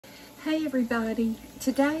Hey everybody,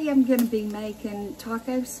 today I'm going to be making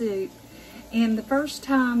taco soup, and the first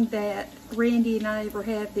time that Randy and I ever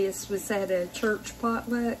had this was at a church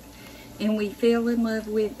potluck, and we fell in love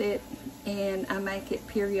with it, and I make it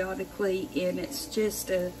periodically, and it's just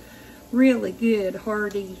a really good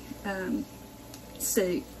hearty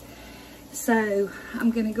soup. So I'm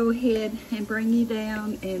going to go ahead and bring you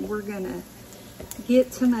down, and we're going to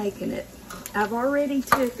get to making it. I've already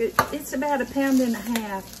took it, it's about 1.5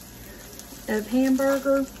 pounds of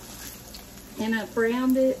hamburger, and I've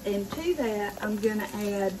browned it, and to that I'm going to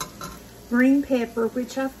add green pepper,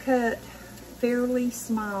 which I've cut fairly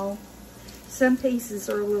small. Some pieces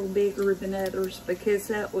are a little bigger than others because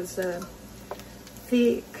that was a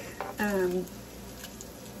thick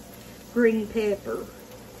green pepper.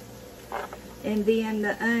 And then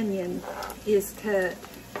the onion is cut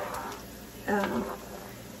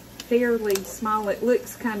fairly small. It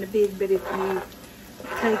looks kind of big, but if you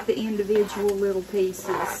take the individual little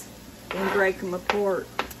pieces and break them apart,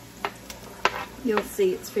 you'll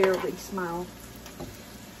see it's fairly small.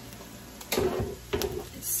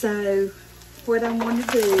 So what I want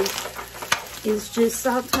to do is just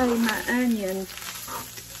saute my onion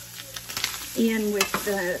in with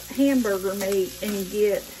the hamburger meat and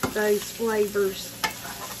get those flavors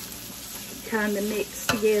kind of mixed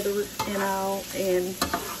together and all. And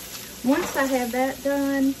once I have that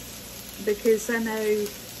done, because I know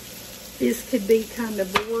this could be kind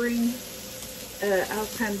of boring, I'll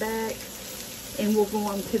come back and we'll go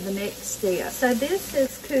on to the next step. So this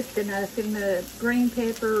is cooked enough, and the green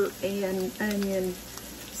pepper and onion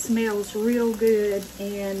smells real good,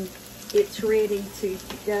 and it's ready to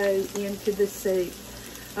go into the soup.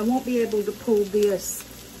 I won't be able to pull this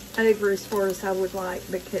over as far as I would like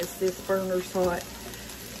because this burner's hot.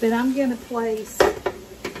 But I'm going to place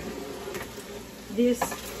this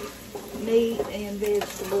meat and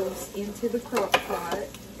vegetables into the crock pot,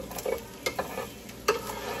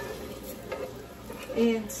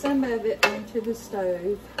 and some of it onto the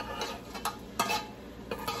stove.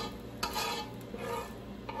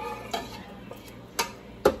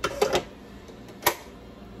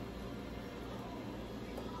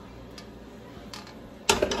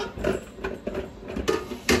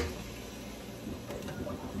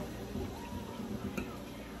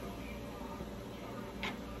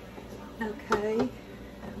 Okay,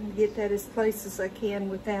 I'm going to get that as close as I can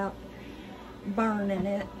without burning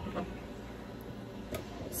it.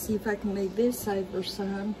 See if I can move this over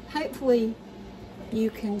some. Hopefully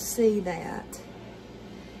you can see that.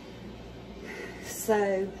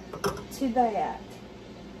 So to that,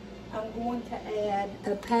 I'm going to add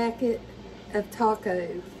a packet of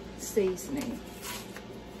taco seasoning.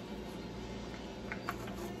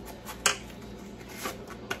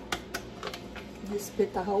 Just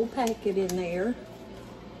put the whole packet in there.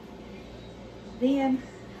 Then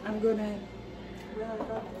I'm gonna,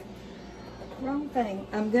 wrong thing.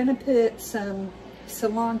 I'm gonna put some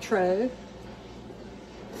cilantro.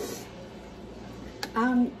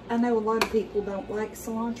 I know a lot of people don't like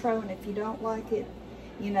cilantro, and if you don't like it,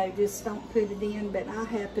 you know, just don't put it in, but I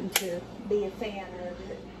happen to be a fan of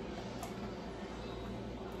it.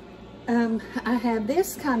 I have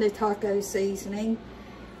this kind of taco seasoning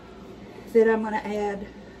that I'm going to add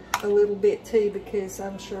a little bit too, because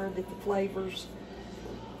I'm sure that the flavors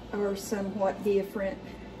are somewhat different,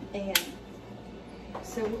 and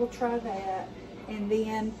so we'll try that. And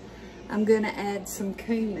then I'm going to add some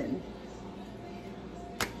cumin.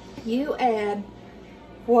 You add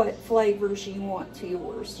what flavors you want to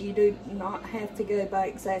yours. You do not have to go by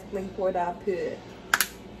exactly what I put.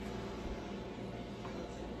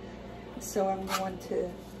 So I'm going to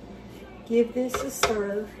give this a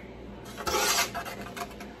stir.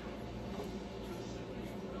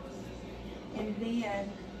 And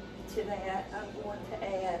then to that, I'm going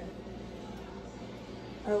to add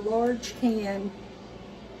a large can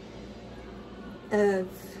of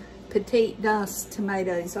petite diced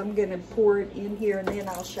tomatoes. I'm going to pour it in here, and then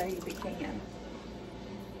I'll show you the can.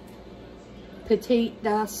 Petite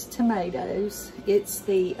diced tomatoes. It's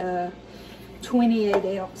the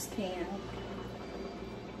 28-ounce can.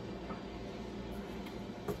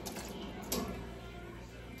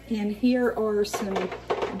 And here are some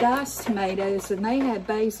diced tomatoes, and they have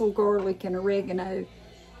basil, garlic, and oregano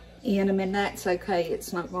in them, and that's okay.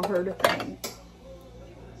 It's not going to hurt a thing.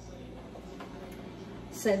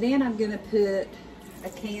 So then I'm going to put a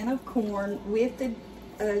can of corn with the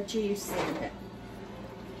juice in it.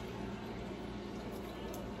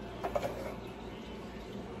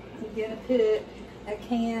 I'm going to put a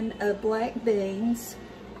can of black beans,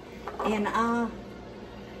 and I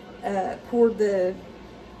poured the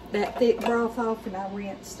that thick broth off and I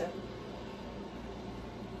rinsed them.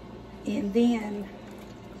 And then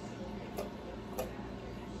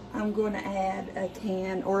I'm going to add a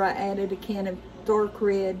can, or I added a can of dark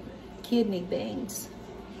red kidney beans.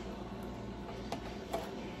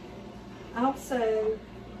 Also,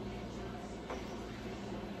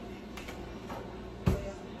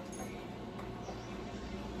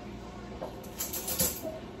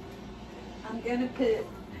 I'm going to put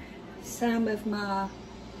some of my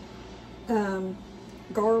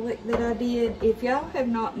garlic that I did. If y'all have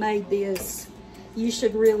not made this, you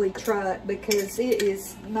should really try it, because it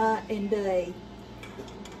is night and day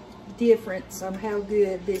difference on how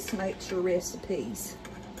good this makes your recipes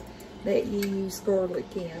that you use garlic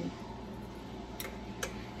in.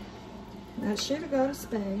 I should have got a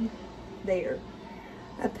spoon. There.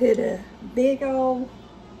 I put a big old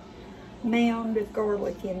mound of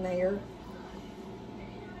garlic in there.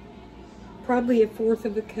 Probably 1/4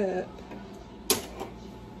 of a cup.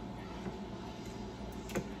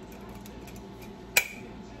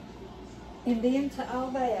 And then to all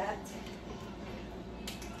that,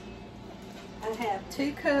 I have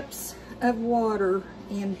 2 cups of water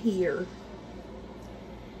in here.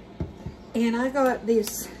 And I got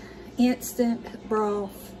this instant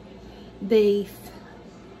broth beef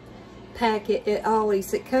packet at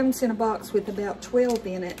Ollie's. It comes in a box with about 12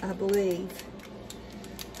 in it, I believe.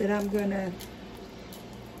 But I'm gonna,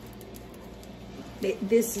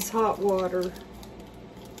 this is hot water,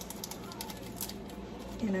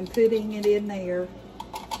 and I'm putting it in there.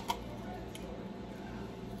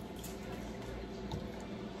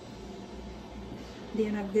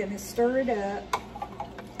 Then I'm gonna stir it up.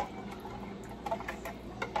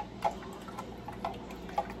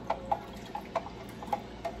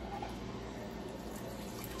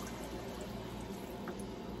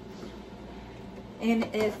 And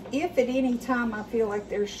if at any time I feel like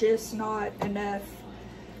there's just not enough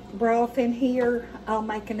broth in here, I'll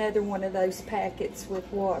make another one of those packets with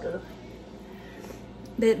water.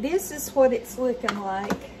 But this is what it's looking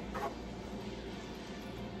like.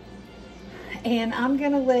 And I'm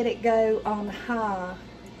gonna let it go on high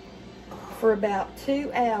for about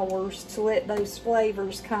 2 hours to let those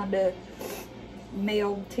flavors kind of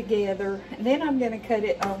meld together. And then I'm gonna cut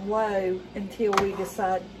it on low until we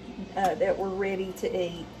decide that we're ready to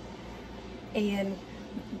eat. And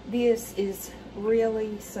this is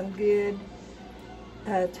really some good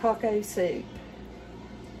taco soup.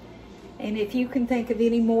 And if you can think of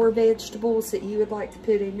any more vegetables that you would like to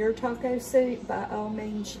put in your taco soup, by all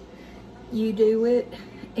means, you do it.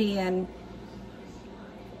 And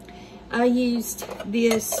I used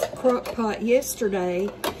this crock pot yesterday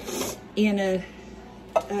in a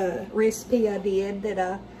recipe I did that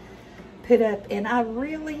I put up, and I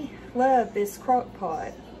really love this crock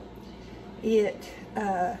pot.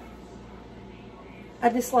 I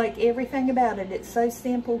just like everything about it. It's so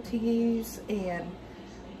simple to use and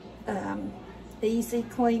easy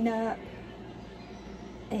cleanup,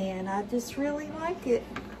 and I just really like it.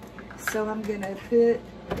 So I'm gonna put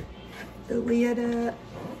the lid up.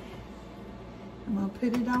 I'm gonna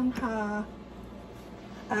put it on high.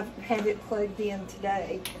 I've had it plugged in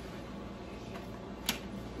today,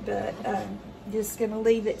 but just gonna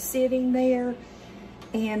leave it sitting there,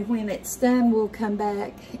 and when it's done, we'll come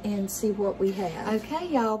back and see what we have. Okay,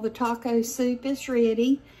 y'all, the taco soup is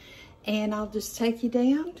ready, and I'll just take you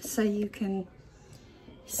down so you can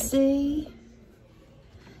see.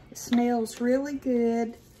 It smells really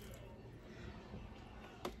good,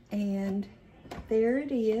 and there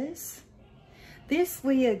it is. This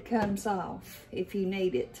lid comes off if you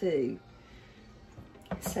need it to,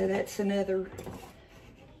 so that's another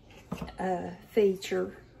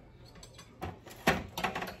feature.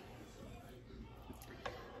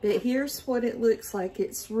 But here's what it looks like.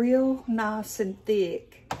 It's real nice and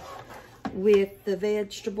thick with the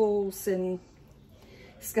vegetables, and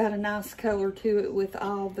it's got a nice color to it with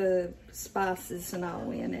all the spices and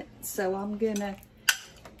all in it. So I'm gonna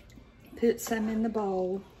put some in the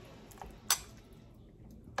bowl.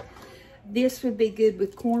 This would be good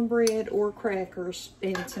with cornbread or crackers,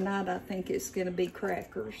 and tonight I think it's gonna be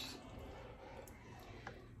crackers.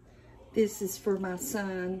 This is for my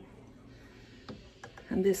son.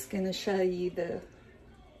 I'm just gonna show you the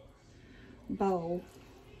bowl.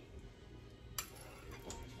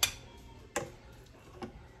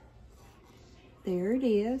 There it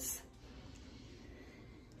is.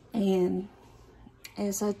 And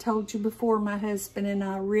as I told you before, my husband and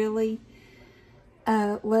I really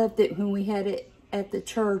loved it when we had it at the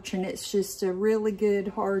church, and it's just a really good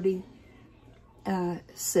hearty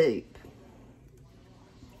soup.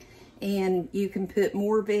 and you can put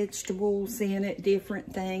more vegetables in it,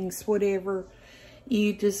 different things, whatever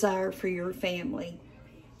you desire for your family.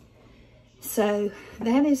 So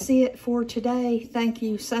that is it for today. Thank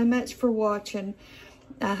you so much for watching.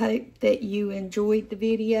 I hope that you enjoyed the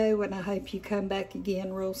video, and I hope you come back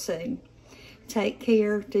again real soon. Take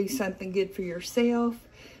care. Do something good for yourself.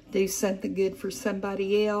 Do something good for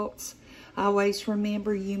somebody else. Always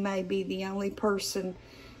remember, you may be the only person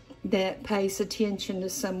that pays attention to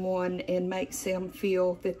someone and makes them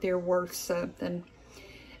feel that they're worth something.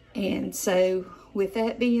 And so, with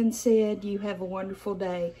that being said, you have a wonderful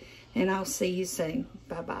day, and I'll see you soon.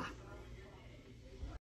 Bye-bye.